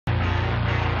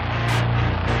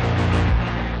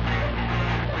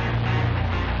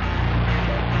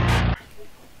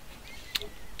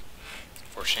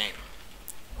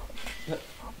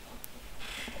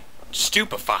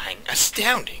stupefying,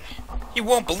 astounding. You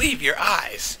won't believe your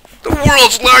eyes. The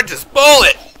world's largest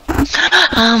bullet!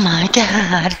 Oh my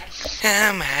god.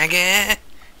 Oh my god.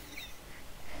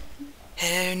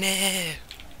 Oh no.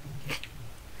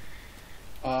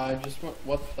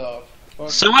 What the fuck?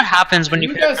 So what happens when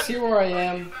you guys see where I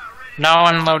am? No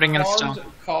unloading and stuff.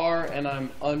 Car and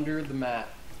I'm under the map.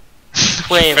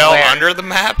 Wait, you fell where? under the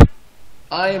map?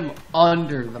 I am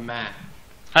under the map.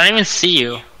 I don't even see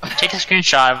you. Take a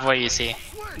screenshot of what you see.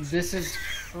 This is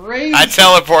crazy. I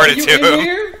teleported to him.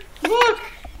 Here? Look!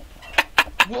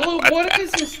 Whoa, what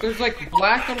is this? There's like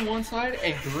black on one side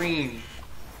and green.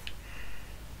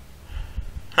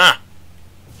 Huh.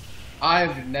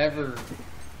 I've never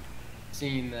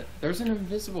seen that. There's an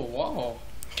invisible wall.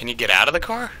 Can you get out of the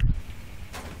car?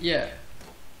 Yeah.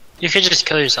 You could just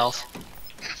kill yourself.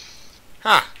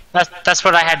 Huh. That's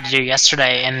what I had to do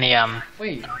yesterday in the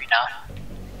Wait. arena.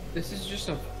 This is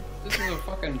a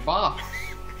fucking box.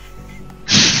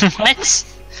 What?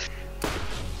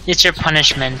 It's your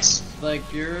punishment. Like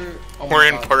you're. Oh We're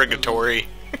in God, Purgatory.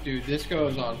 Dude, this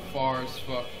goes on far as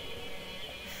fuck.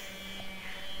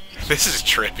 This is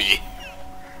trippy.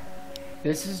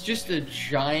 This is just a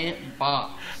giant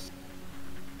box.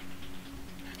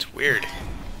 It's weird.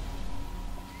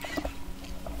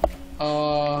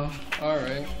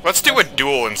 Alright. Let's do a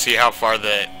duel and see how far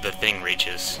the thing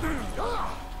reaches.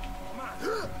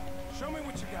 Show me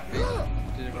what you got.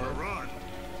 Did it work?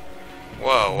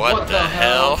 Whoa, what the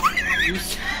hell?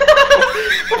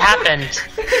 What happened?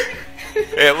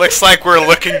 It looks like we're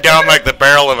looking down like the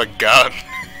barrel of a gun.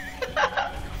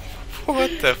 What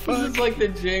the fuck? This is like the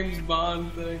James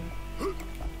Bond thing.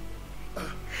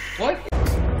 What?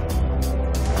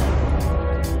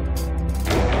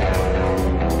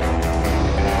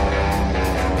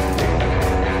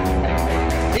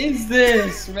 Is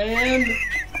this, man?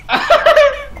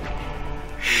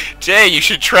 Jay, you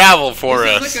should travel for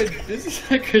us. This is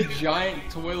like a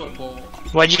giant toilet bowl.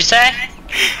 What'd you say?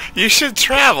 You should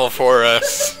travel for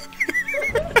us.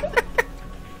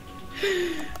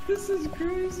 This is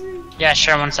crazy. Yeah,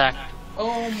 sure. 1 sec.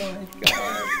 Oh my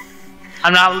god.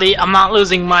 I'm not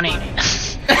losing money.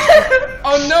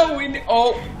 Oh no,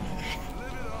 oh.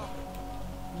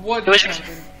 What was-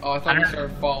 happened? Oh, I thought we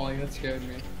started falling. That scared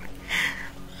me.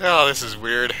 Oh, this is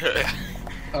weird.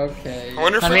 Okay. I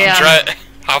wonder if Let we me, can drive.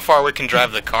 How far we can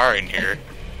drive the car in here?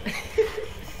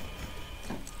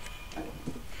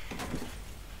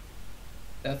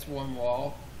 That's one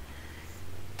wall.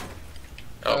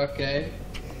 Oh. Okay.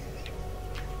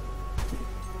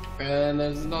 And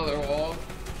there's another wall.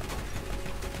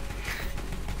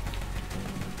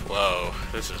 Whoa,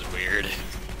 this is weird.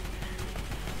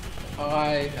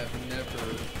 I have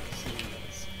never seen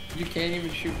this. You can't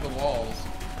even shoot the walls.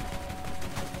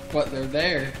 But they're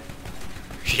there.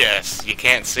 Yes, you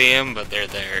can't see them, but they're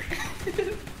there.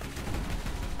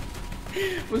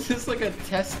 Was this like a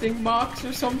testing box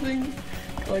or something?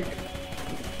 Like...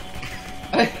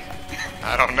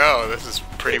 I don't know, this is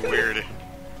pretty weird.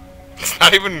 It's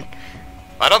not even...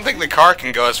 I don't think the car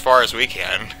can go as far as we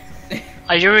can.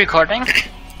 Are you recording?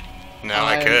 No,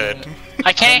 I could.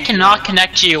 I cannot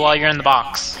connect to you while you're in the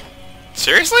box.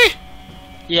 Seriously?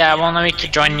 Yeah, it won't let me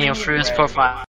join you through his profile.